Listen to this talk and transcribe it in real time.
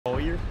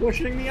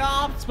pushing me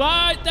off.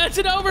 Spy, that's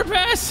an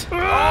overpass. Oh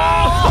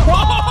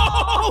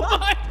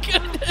my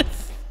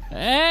goodness.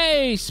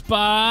 Hey,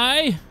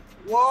 Spy.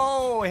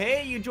 Whoa,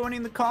 hey, you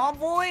joining the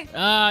convoy?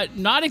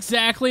 Not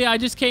exactly. I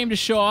just came to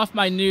show off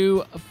my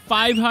new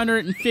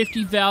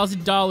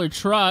 $550,000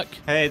 truck.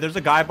 Hey, there's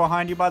a guy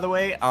behind you, by the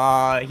way.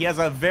 He has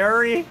a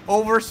very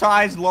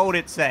oversized load,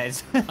 it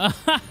says.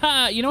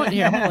 You know what?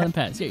 Here, I'm gonna let him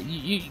pass. Here,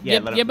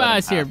 get by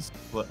us here.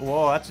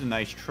 Whoa, that's a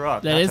nice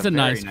truck. That is a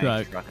nice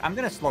truck. I'm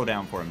gonna slow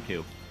down for him,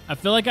 too. I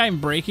feel like I'm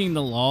breaking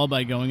the law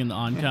by going in the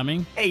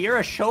oncoming. Hey, you're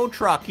a show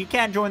truck. You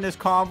can't join this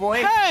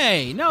convoy.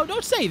 Hey, no,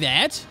 don't say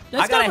that.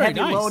 That's I got not a very heavy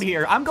nice. load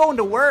here. I'm going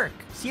to work.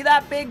 See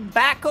that big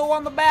backhoe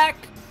on the back?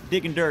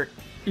 Digging dirt.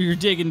 You're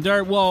digging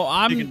dirt. Well,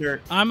 I'm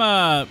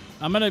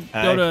gonna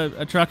go to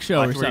a truck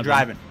show or something. Watch where you're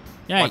driving.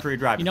 Hey, Watch where you're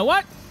driving. You know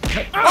what?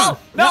 Oh,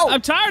 no!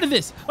 I'm tired of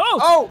this. Hey,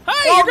 Oh,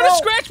 you're gonna no.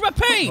 scratch my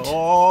paint.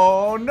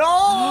 Oh,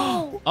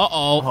 no!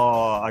 Uh-oh. Oh,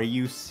 are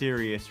you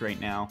serious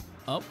right now?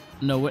 Oh,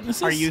 no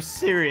witnesses? Are you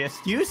serious?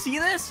 Do you see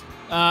this?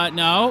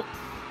 No.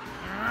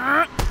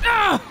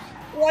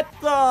 What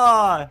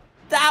the?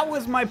 That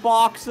was my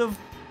box of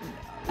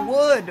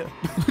wood.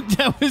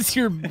 That was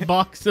your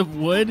box of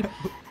wood?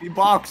 The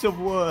box of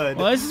wood.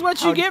 Well, this is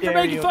what you get for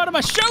making fun of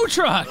my show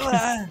truck.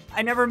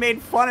 I never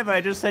made fun of it.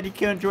 I just said you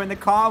couldn't join the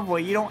convoy.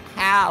 You don't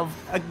have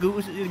a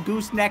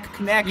gooseneck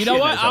connection. You know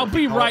what? I'll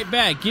be right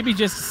back. Give me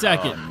just a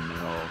second. Oh,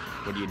 no.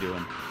 What are you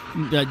doing?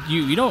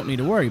 You don't need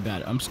to worry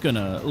about it. I'm just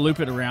gonna loop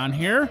it around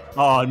here.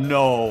 Oh,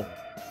 no.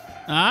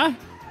 Huh?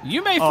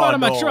 You made fun of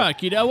my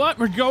truck. You know what?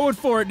 We're going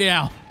for it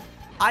now.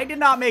 I did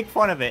not make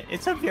fun of it.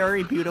 It's a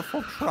very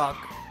beautiful truck.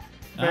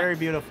 Very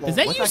beautiful. Is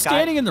that you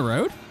standing in the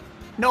road?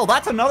 No,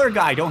 that's another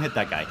guy. Don't hit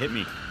that guy. Hit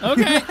me.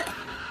 Okay.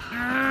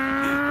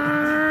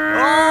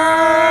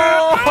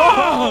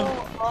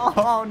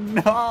 Oh,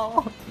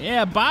 no.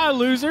 Yeah, bye,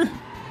 loser.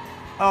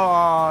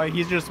 Oh,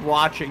 he's just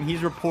watching.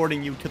 He's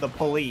reporting you to the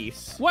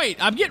police. Wait,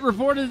 I'm getting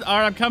reported. All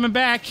right, I'm coming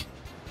back.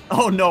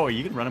 Oh, no.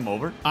 You can run him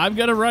over? I'm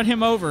going to run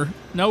him over.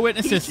 No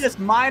witnesses. He's just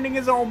minding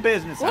his own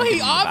business. Well, he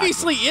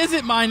obviously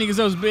isn't minding his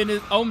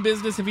own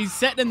business if he's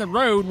sitting in the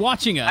road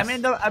watching us.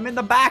 I'm in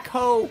the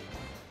backhoe.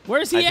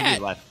 Where's he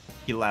at?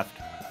 He left.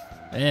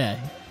 Yeah.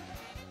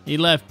 He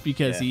left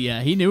because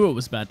he knew what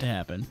was about to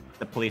happen.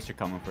 The police are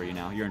coming for you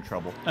now. You're in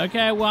trouble.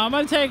 Okay, well, I'm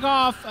going to take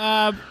off.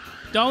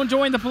 Don't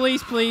join the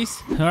police,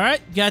 please. All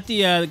right, got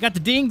the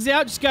dings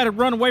out. Just got to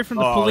run away from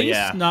the police.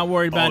 Yeah. Not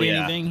worried about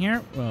anything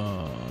here.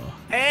 Oh.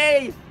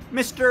 Hey,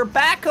 Mr.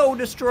 Backhoe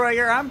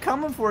Destroyer, I'm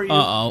coming for you.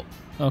 Uh-oh.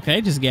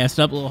 Okay, just gassed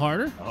up a little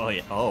harder. Oh,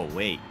 yeah. Oh,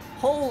 wait.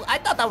 I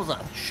thought that was a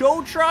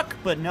show truck,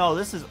 but no,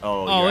 this is...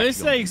 Oh,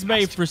 this thing's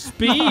made for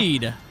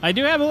speed. I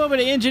do have a little bit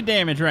of engine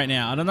damage right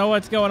now. I don't know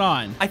what's going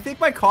on. I think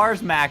my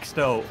car's maxed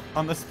out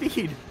on the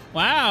speed.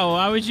 Wow,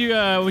 why would you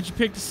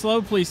pick the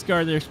slow police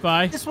car there,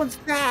 Spy? This one's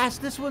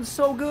fast. This one's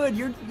so good.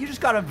 You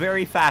just got a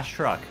very fast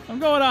truck. I'm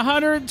going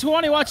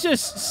 120. Watch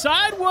this.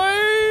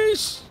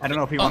 Sideways. I don't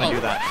know if you want to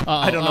do that.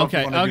 I don't know if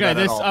you want to do that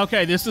at all.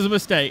 Okay, this is a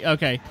mistake.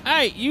 Okay.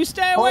 Hey, you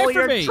stay away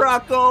from me. Pull your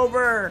truck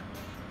over.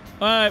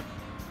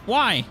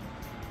 Why?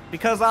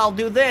 Because I'll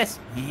do this.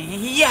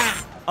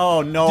 Yeah.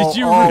 Oh, no. Did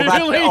you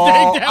really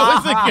think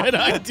that was a good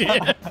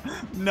idea?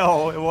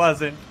 No, it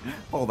wasn't.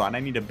 Hold on. I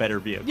need a better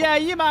vehicle. Yeah,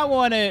 you might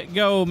want to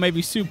go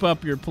maybe soup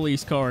up your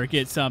police car or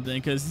get something,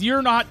 because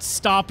you're not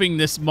stopping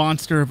this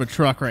monster of a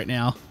truck right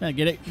now.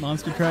 Get it?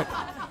 Monster truck?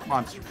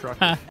 Monster truck.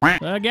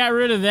 I got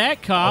rid of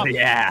that cop. Oh,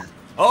 yeah.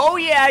 Oh,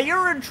 yeah.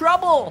 You're in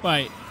trouble.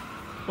 Wait.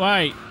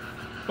 I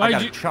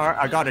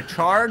got a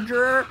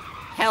Charger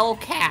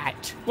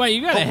Hellcat. Wait,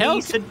 you got a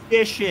Hellcat?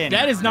 Edition.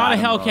 That is not a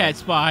Hellcat,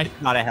 Spy.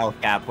 It's not a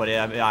Hellcat, but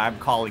I'm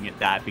calling it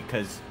that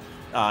because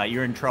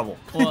you're in trouble.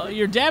 Well,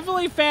 you're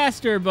definitely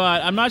faster,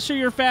 but I'm not sure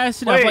you're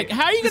fast enough. Wait, like,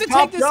 how are you going to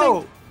take this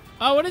thing?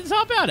 Oh, what did it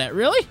top out at?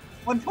 Really?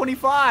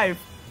 125.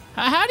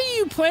 How do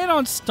you plan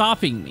on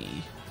stopping me?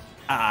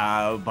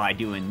 By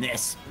doing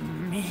this.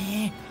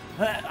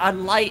 A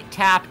light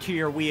tap to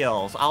your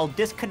wheels. I'll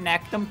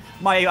disconnect them.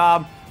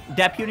 My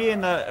deputy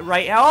in the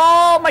right.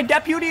 Oh, my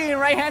deputy in the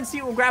right-hand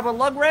seat will grab a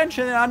lug wrench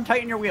and then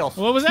untighten your wheels.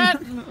 What was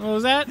that? What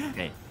was that?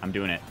 Okay, I'm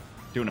doing it.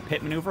 Doing a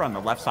pit maneuver on the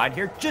left side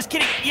here. Just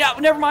kidding. Yeah,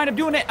 never mind. I'm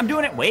doing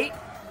it. Wait.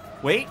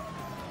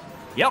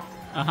 Yep.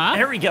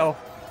 There we go.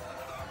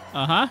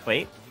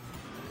 Wait.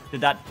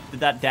 Did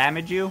that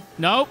damage you?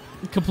 Nope.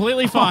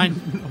 Completely fine.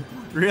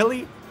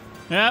 Really?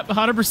 Yep.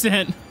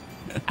 100%.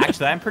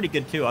 Actually, I'm pretty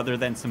good too, other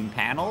than some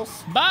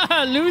panels.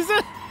 Bye, loser.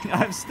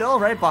 I'm still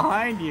right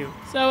behind you.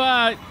 So,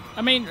 I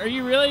mean, are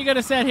you really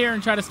gonna sit here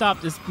and try to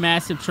stop this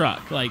massive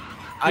truck? Like,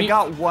 I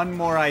got one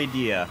more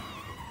idea.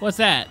 What's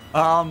that?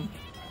 I'm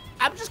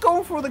just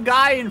going for the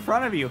guy in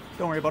front of you.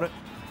 Don't worry about it.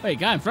 Wait,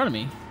 guy in front of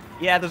me?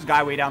 Yeah, there's a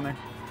guy way down there.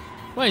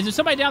 Wait, is there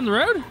somebody down the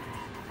road?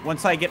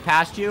 Once I get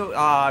past you,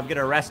 I'm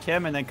gonna arrest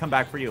him and then come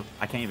back for you.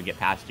 I can't even get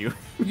past you.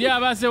 Yeah,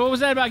 I'm about to say, what was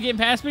that about getting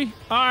past me?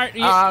 All right,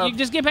 you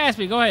just get past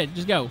me. Go ahead,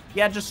 just go.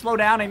 Yeah, just slow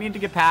down. I need to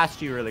get past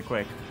you really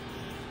quick.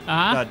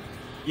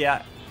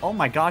 Yeah. Oh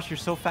my gosh, you're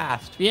so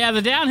fast. Yeah,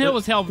 the downhill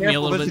was helping me a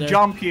little bit. There's a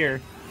jump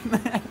here.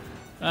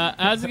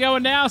 How's it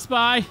going now,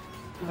 Spy?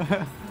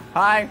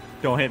 Hi.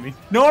 Don't hit me.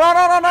 No.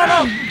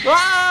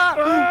 Ah!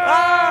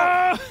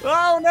 Ah!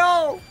 Oh,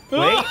 no.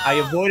 Wait, I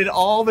avoided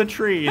all the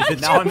trees, How'd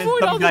and now I'm in you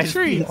avoid all some the guy's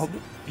trees? field.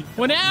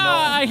 Well, now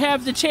I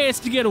have the chance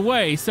to get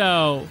away,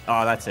 so...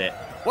 Oh, that's it.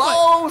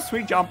 Whoa,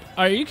 sweet jump.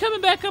 Are you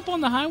coming back up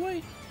on the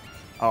highway?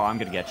 Oh, I'm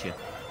going to get you.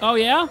 Oh,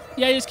 yeah?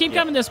 Yeah, just keep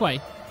coming this way.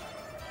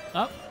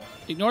 Oh,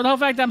 ignore the whole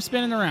fact I'm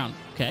spinning around.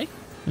 Okay,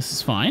 this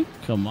is fine.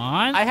 Come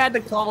on. I had to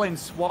call in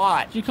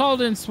SWAT. You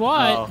called in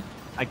SWAT? Oh,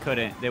 I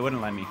couldn't. They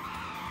wouldn't let me.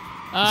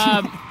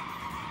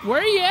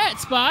 Where are you at,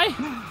 Spy?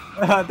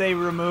 They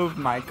removed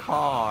my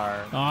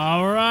car.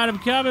 All right, I'm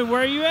coming.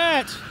 Where are you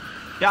at?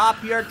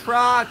 Stop your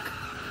truck.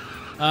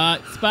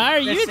 Spy, are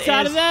you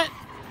inside of that?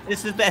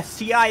 This is the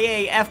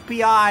CIA,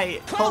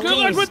 FBI, police, Good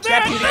luck with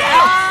deputy.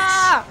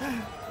 that.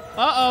 Ah!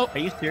 Uh-oh. Are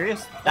you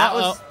serious? That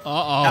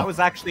was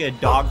actually a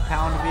dog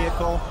pound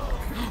vehicle.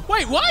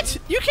 Wait, what?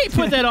 You can't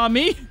put that on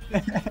me.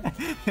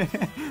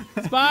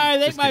 Spy, I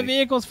think my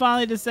vehicle's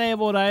finally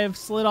disabled. I have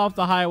slid off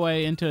the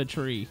highway into a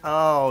tree.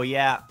 Oh,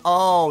 yeah.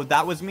 Oh,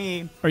 that was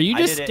me. Are you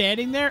just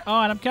standing there?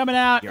 Oh, and I'm coming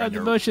out of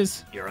the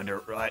bushes. You're under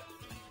what?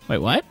 Wait,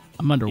 what?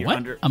 I'm under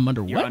what? I'm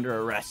under what? You're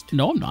under arrest.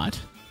 No, I'm not.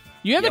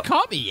 You haven't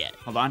caught me yet.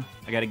 Hold on.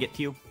 I got to get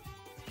to you.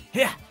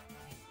 Yeah.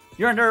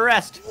 You're under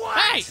arrest. What?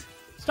 Hey,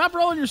 stop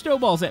rolling your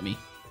snowballs at me.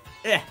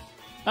 Yeah.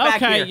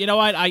 Okay, you know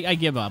what? I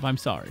give up. I'm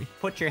sorry.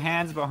 Put your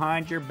hands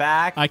behind your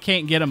back. I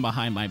can't get them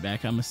behind my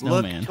back. I'm a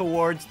snowman. Look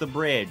towards the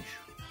bridge.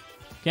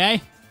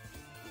 Okay.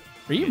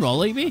 Are you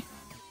rolling me?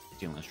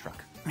 Stealing this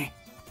truck.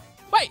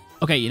 Wait.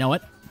 Okay, you know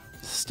what?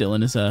 Still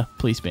in his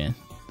police van.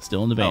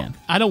 Still in the van.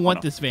 I don't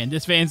want this van.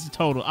 This van's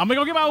total. I'm going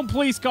to go get my own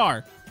police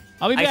car.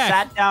 I'll be back. I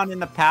sat down in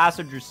the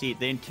passenger seat.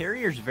 The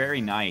interior's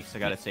very nice. I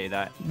got to say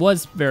that.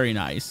 Was very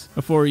nice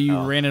before you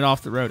ran it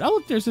off the road. Oh,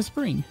 look, there's a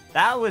spring.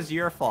 That was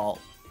your fault.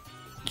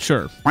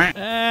 Sure.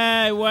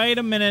 Hey, wait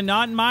a minute.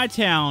 Not in my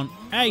town.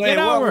 Hey, get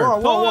over.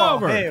 Pull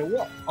over. Hey,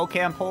 whoa.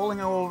 Okay, I'm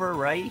pulling over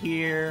right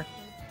here.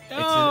 It's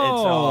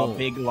a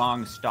big,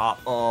 long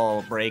stop.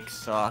 Oh, brakes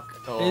suck.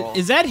 Oh.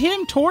 Is that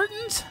him,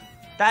 Tortons?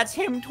 That's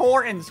him,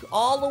 Tortons,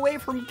 all the way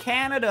from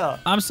Canada.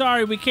 I'm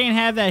sorry, we can't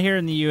have that here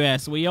in the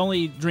U.S. We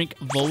only drink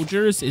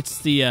Folgers. It's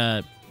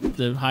the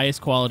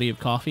highest quality of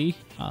coffee.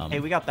 Hey,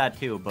 we got that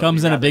too. But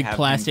comes in a big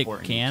plastic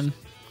can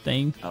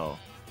thing. Oh,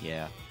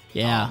 yeah.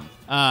 Yeah.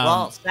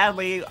 Well,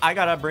 sadly, I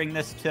gotta bring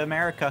this to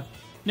America.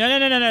 No.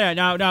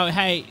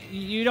 Hey,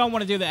 you don't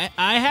want to do that.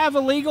 I have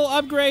illegal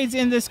upgrades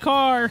in this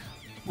car.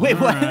 Wait,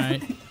 all what?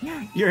 Right.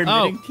 You're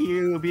admitting to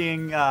you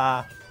being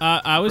I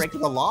was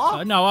breaking the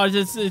law? No, I was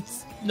just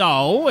it's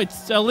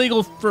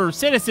illegal for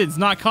citizens,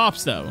 not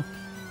cops, though.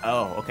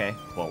 Oh, okay.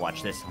 Well,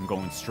 watch this. I'm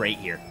going straight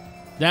here.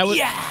 That was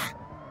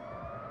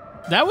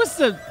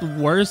the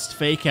worst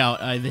fake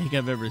out I think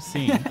I've ever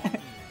seen.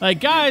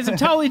 Like, guys, I'm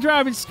totally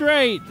driving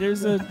straight.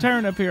 There's a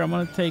turn up here. I'm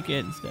going to take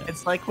it instead.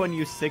 It's like when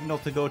you signal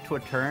to go to a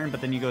turn,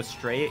 but then you go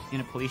straight in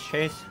a police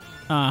chase.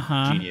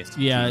 Uh-huh. Genius.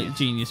 Yeah,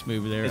 genius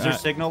move there. Is there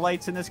signal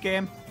lights in this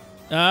game?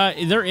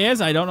 There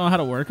is. I don't know how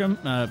to work them.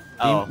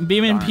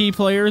 beamng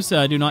players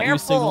do not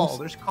use signals.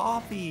 There's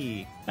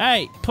coffee.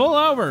 Hey, pull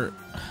over.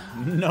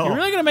 No. You're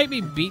really going to make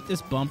me beat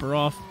this bumper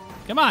off?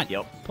 Come on.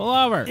 Yep. Pull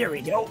over. There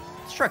we go.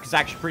 This truck is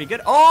actually pretty good.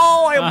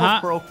 Oh, I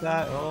almost broke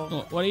that.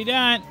 Oh. What are you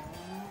doing?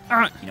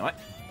 You know what?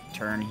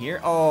 Turn here.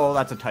 Oh,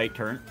 that's a tight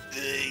turn.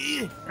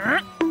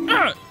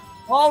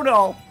 Oh,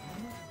 no.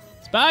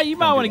 Spy, you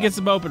might want to get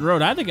some open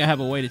road. I think I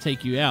have a way to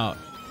take you out.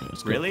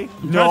 Really?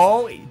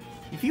 No.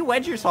 If you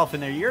wedge yourself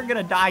in there, you're going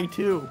to die,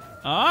 too.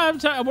 I'm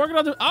working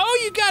on the...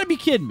 Oh, you got to be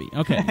kidding me.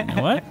 Okay, you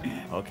know what?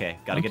 Okay,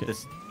 got to get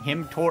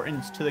him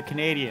Tortons to the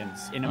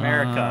Canadians in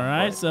America. All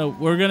right, so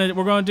we're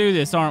gonna do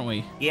this, aren't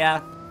we?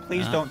 Yeah.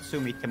 Please don't sue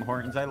me, Tim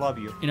Hortons. I love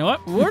you. You know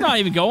what? We're not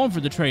even going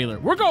for the trailer.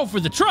 We're going for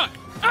the truck.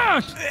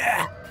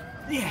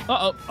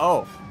 Uh-oh.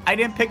 Oh, I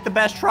didn't pick the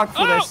best truck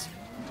for this.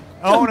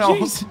 Oh, no.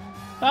 Geez.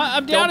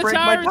 I'm down a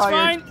tire. It's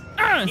fine.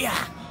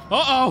 Yeah.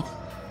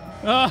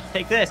 Uh-oh.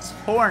 Take this.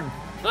 Horn.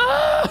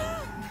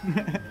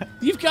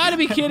 You've got to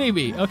be kidding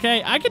me.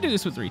 Okay, I can do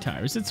this with 3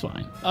 tires. It's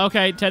fine.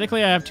 Okay,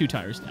 technically I have 2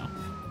 tires now.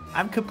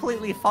 I'm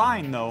completely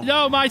fine, though.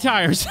 No, my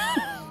tires.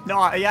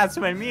 No, yeah, that's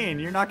what I mean.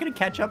 You're not going to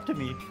catch up to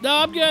me. No,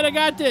 I'm good. I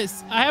got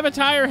this. I have a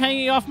tire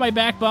hanging off my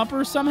back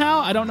bumper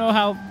somehow. I don't know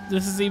how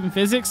this is even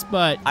physics,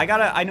 but... I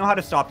know how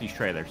to stop these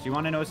trailers. You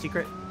want to know a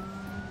secret?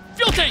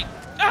 Fuel tank!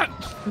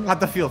 Not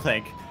the fuel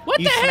tank. What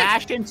the heck? You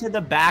smash into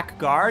the back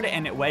guard,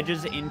 and it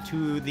wedges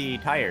into the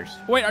tires.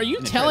 Wait, are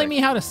you telling me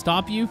how to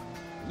stop you?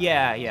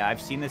 Yeah,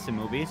 I've seen this in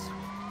movies.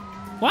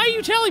 Why are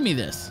you telling me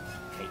this?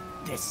 Take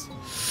this.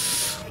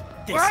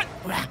 What?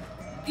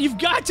 You've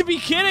got to be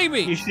kidding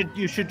me.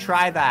 You should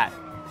try that.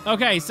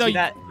 Okay, so... See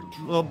that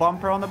little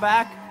bumper on the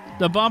back?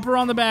 The bumper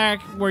on the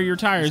back where your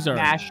tires are.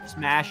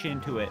 Smash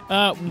into it.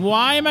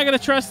 Why am I going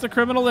to trust the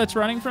criminal that's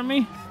running from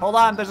me? Hold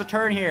on, there's a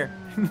turn here.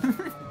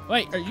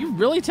 Wait, are you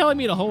really telling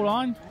me to hold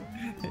on?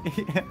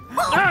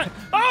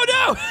 Oh,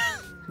 no!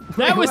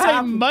 That was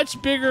a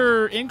much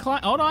bigger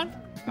incline. Hold on.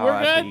 We're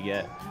good. That's what you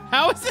get.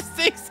 How is this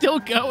thing still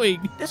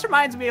going? This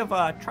reminds me of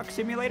a truck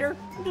simulator.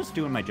 I'm just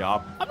doing my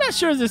job. I'm not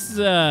sure this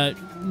is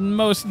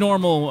most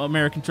normal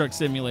American Truck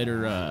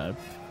Simulator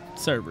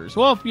servers.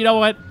 Well, you know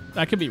what?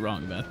 I could be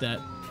wrong about that.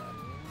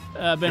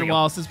 Been a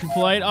while since we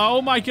played.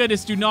 Oh my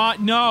goodness, do not.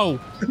 No.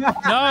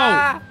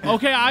 No.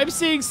 Okay, I'm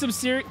seeing some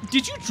serious.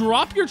 Did you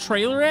drop your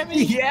trailer at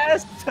me?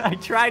 Yes, I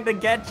tried to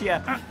get you.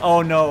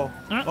 Oh no.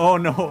 Oh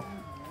no.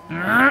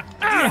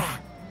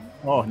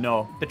 Oh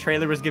no. The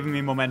trailer was giving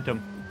me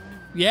momentum.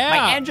 Yeah.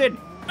 My engine.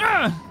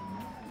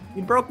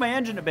 You broke my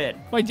engine a bit.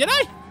 Wait, did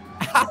I?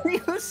 How are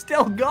you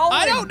still going?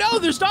 I don't know.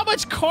 There's not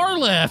much car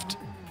left.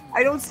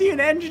 I don't see an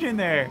engine in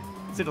there.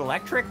 Is it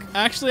electric?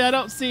 Actually, I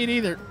don't see it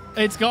either.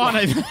 It's gone,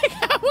 I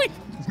think.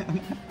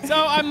 So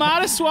I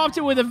might have swapped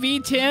it with a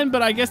V10,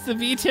 but I guess the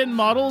V10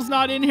 model's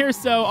not in here,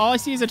 so all I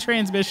see is a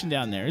transmission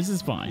down there. This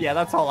is fine. Yeah,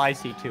 that's all I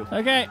see too.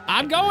 Okay,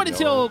 I'm going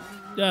until...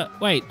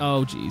 wait,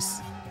 oh,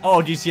 jeez.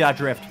 Oh, do you see that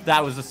drift?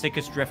 That was the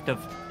sickest drift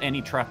of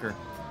any trucker.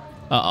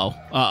 Uh-oh,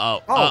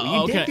 uh-oh. Oh,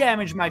 you okay. did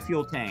damage my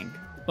fuel tank.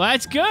 Well,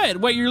 that's good.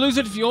 Wait, you're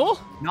losing fuel?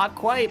 Not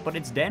quite, but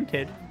it's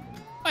dented.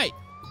 Wait,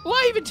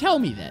 why even tell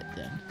me that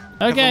then?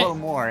 There's Okay. a little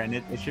more, and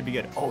it should be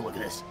good. Oh, look at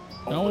this.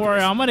 Oh, Don't worry,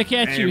 I'm gonna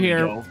catch you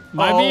here. Go.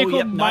 My vehicle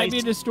yep, might nice.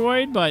 be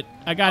destroyed, but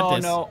I got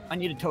this. Oh no, I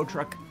need a tow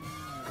truck.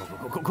 Go,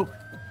 go, go, go, go.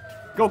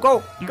 Go,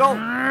 go, go.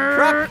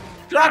 Truck,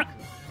 truck,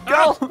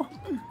 go.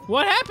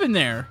 What happened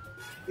there?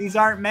 These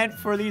aren't meant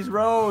for these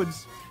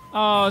roads.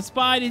 Oh,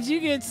 Spy, did you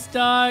get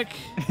stuck?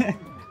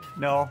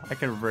 No, I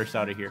can reverse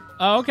out of here.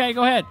 Oh, okay,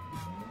 go ahead.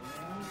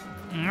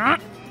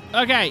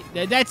 Okay,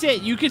 that's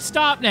it. You can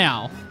stop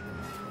now.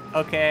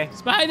 Okay.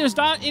 Spy, there's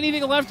not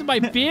anything left in my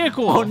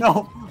vehicle. Oh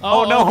no.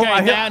 Oh, no.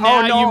 Okay,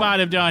 now you might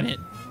have done it.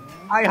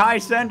 I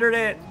high-centered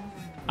it.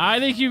 I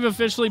think you've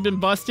officially been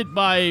busted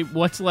by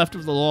what's left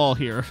of the law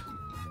here.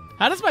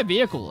 How does my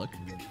vehicle look,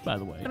 by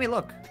the way? Let me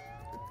look.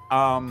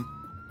 I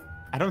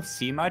don't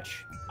see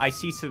much. I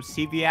see some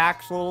CV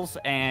axles,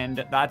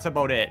 and that's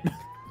about it.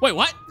 Wait,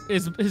 what?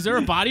 Is there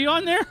a body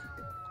on there?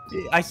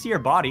 I see your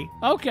body.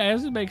 Okay, I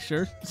was just make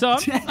sure. So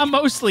I'm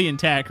mostly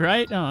intact,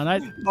 right? Oh,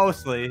 and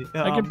Mostly.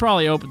 I could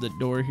probably open the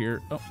door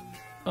here.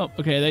 Oh,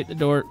 okay, the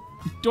door.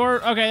 Okay,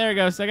 there it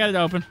goes. I got it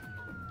open.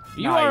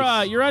 You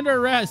Nice. you're under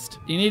arrest.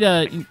 You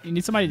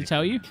need somebody to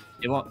tell you.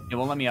 It won't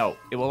let me out.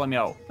 It won't let me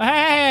out.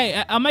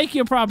 Hey, I'll make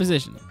you a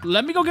proposition.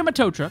 Let me go get my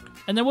tow truck,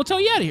 and then we'll tow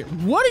you out of here.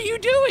 What are you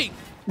doing?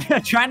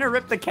 Trying to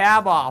rip the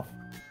cab off.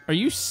 Are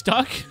you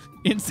stuck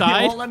It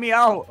inside? won't let me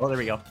out. Oh, there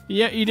we go.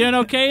 Yeah, you doing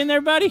okay in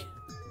there, buddy?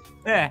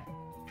 Yeah.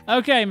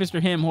 Okay,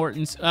 Mr. Him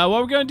Hortons. What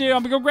we're gonna do?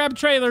 I'm gonna go grab a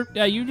trailer.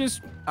 You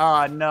just.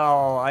 Oh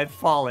no, I've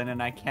fallen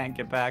and I can't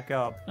get back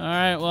up. All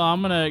right. Well,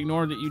 I'm gonna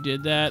ignore that you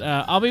did that.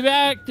 I'll be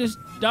back. Just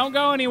don't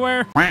go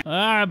anywhere. All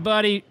right,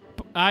 buddy.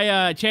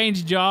 I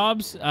changed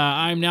jobs.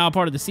 I'm now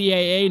part of the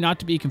CAA, not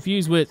to be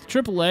confused with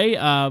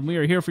AAA. We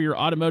are here for your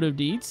automotive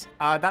deeds.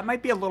 That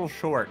might be a little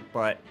short,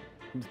 but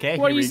okay.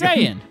 What are you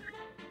saying?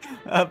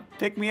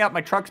 Pick me up.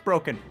 My truck's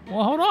broken.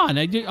 Well, hold on.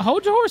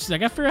 Hold your horses. I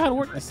gotta figure out how to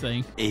work this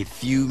thing. A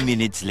few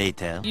minutes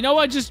later. You know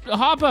what? Just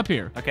hop up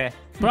here. Okay.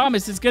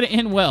 Promise, it's gonna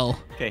end well.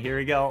 Okay, here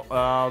we go.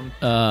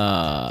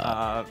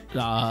 I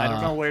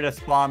don't know where to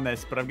spawn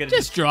this, but I'm gonna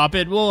just drop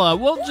it.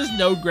 We'll just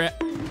node grab.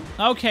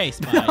 Okay,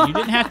 Spy. You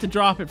didn't have to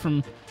drop it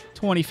from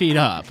 20 feet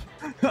up.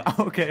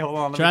 Okay, hold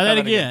on. Let me Try that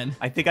again.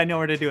 I think I know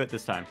where to do it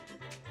this time.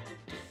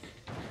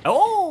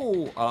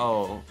 Oh.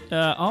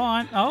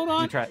 Hold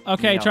on. Try,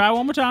 okay, try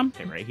one more time.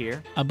 Okay, right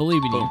here. I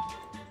believe in you.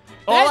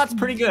 Oh, that's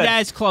pretty good.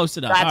 That's close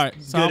enough. That's all right,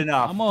 so good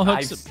enough. I'm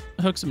gonna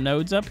hook some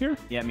nodes up here.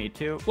 Yeah, me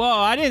too. Well,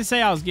 I didn't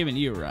say I was giving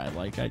you a ride.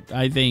 Like,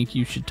 I think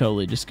you should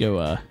totally just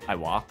go. I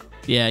walk.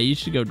 Yeah, you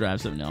should go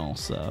drive something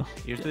else.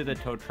 Usually the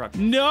tow truck.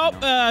 Nope.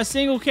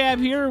 Single cab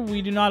here.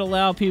 We do not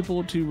allow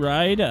people to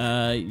ride.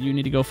 You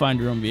need to go find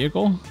your own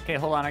vehicle. Okay,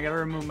 hold on. I gotta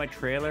remove my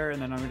trailer,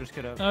 and then I'm just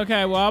gonna.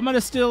 Okay. Well, I'm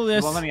gonna steal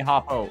this. Well, let me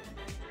hop out.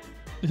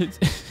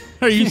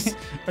 Are you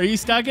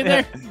stuck in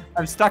there?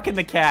 I'm stuck in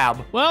the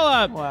cab.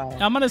 Well, Wow.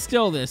 I'm gonna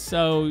steal this.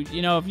 So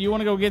if you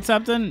want to go get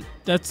something,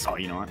 that's Oh,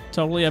 you know what?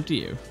 totally up to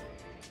you.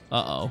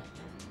 Uh-oh.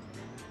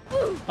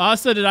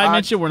 Also, did I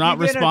mention we're not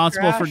you been in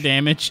responsible for trash?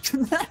 damage?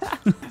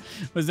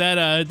 Was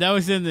that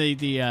was in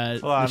the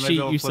on, sheet maybe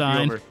you I'll flip you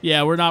signed? over.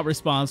 Yeah, we're not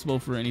responsible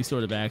for any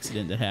sort of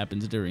accident that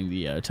happens during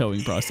the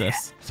towing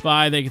process.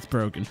 Spy, I think it's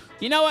broken.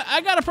 You know what? I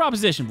got a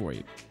proposition for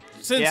you.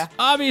 Since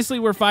obviously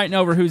we're fighting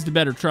over who's the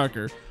better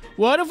trucker,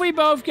 what if we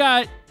both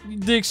got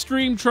the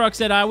extreme trucks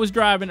that I was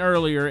driving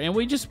earlier, and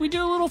we do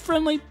a little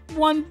friendly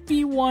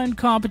 1v1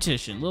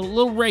 competition,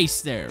 little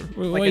race there.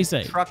 What do you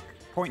say? Truck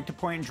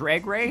point-to-point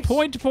drag race?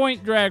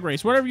 Point-to-point drag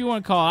race, whatever you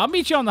want to call it. I'll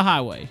meet you on the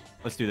highway.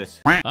 Let's do this.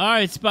 All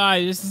right,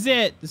 Spy, this is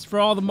it. This is for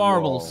all the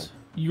marbles.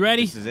 Whoa. You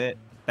ready? This is it.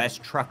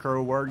 Best trucker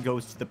award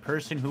goes to the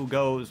person who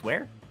goes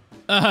where?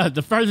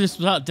 The furthest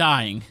without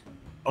dying.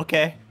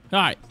 Okay. All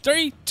right,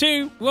 3,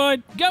 2,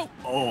 1, go.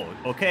 Oh,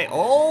 okay.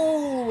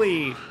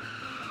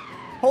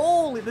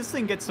 Holy, this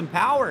thing gets some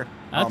power.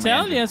 I'm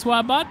telling you, that's why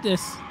I bought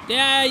this.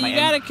 Yeah, you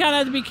gotta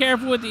kind of be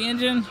careful with the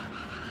engine.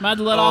 Might have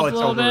to let off a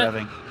little bit. It's over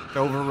revving. It's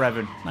over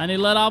revving. I need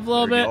to let off a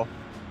little bit.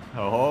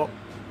 Oh.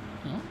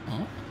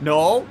 Oh.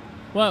 No.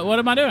 What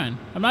am I doing?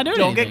 I'm not doing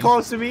Don't anything. get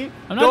close to me.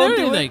 I'm not doing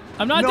anything.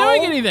 I'm not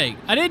doing anything.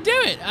 I didn't do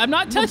it. I'm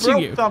not touching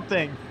you.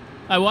 Something.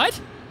 I what?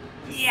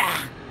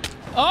 Yeah.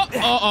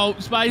 Oh.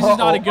 Spice is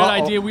not a good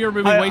idea. We are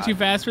moving way too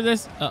fast for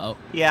this. Uh-oh.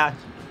 Yeah,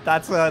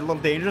 that's a little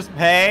dangerous.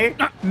 Hey.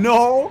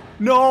 No.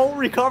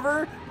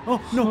 Recover.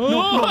 Oh,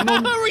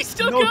 no. Are we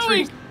still no going?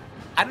 Trees.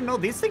 I don't know.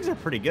 These things are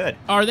pretty good.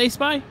 Are they,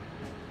 Spy?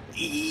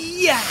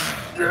 Yeah.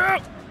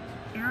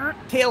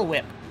 Tail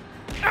whip.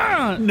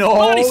 Body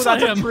No, that's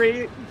slam. a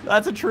tree.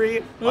 That's a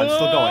tree.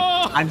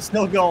 I'm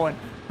still going.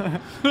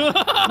 No,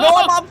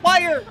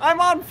 I'm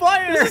on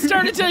fire. This is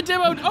starting to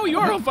demo. Oh, you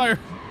are on fire.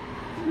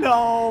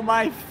 No,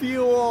 my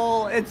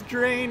fuel. It's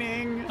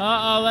draining.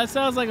 Uh-oh, that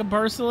sounds like a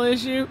personal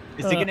issue.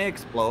 Is it going to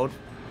explode?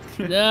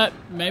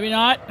 Maybe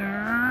not.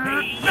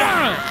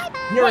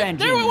 Your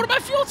engine. There went one of my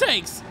fuel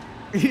tanks.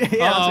 Yeah,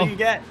 that's what you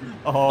get.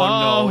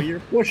 Oh, no, you're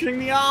pushing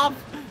me off.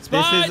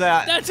 Spot,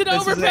 that's an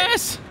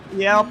overpass.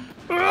 Yep.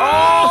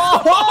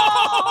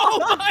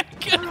 Oh my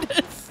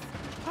goodness.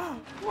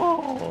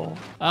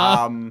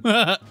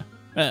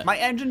 My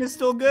engine is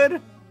still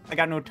good. I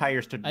got no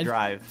tires to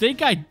drive. I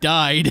think I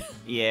died.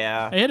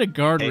 Yeah. I hit a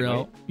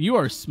guardrail. You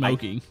are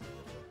smoking.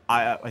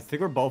 I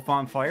think we're both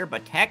on fire,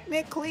 but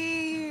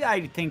technically,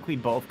 I think we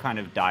both kind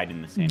of died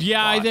in the same spot.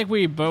 I think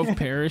we both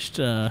perished.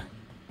 I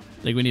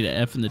think we need an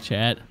F in the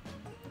chat.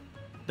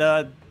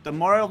 The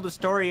moral of the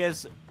story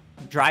is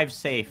drive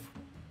safe.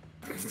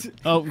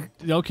 Oh,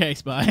 okay,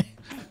 Spy.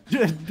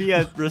 Just be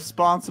a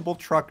responsible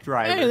truck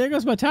driver. Hey, there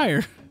goes my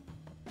tire.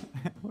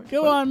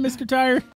 Go on, Mr. Tire.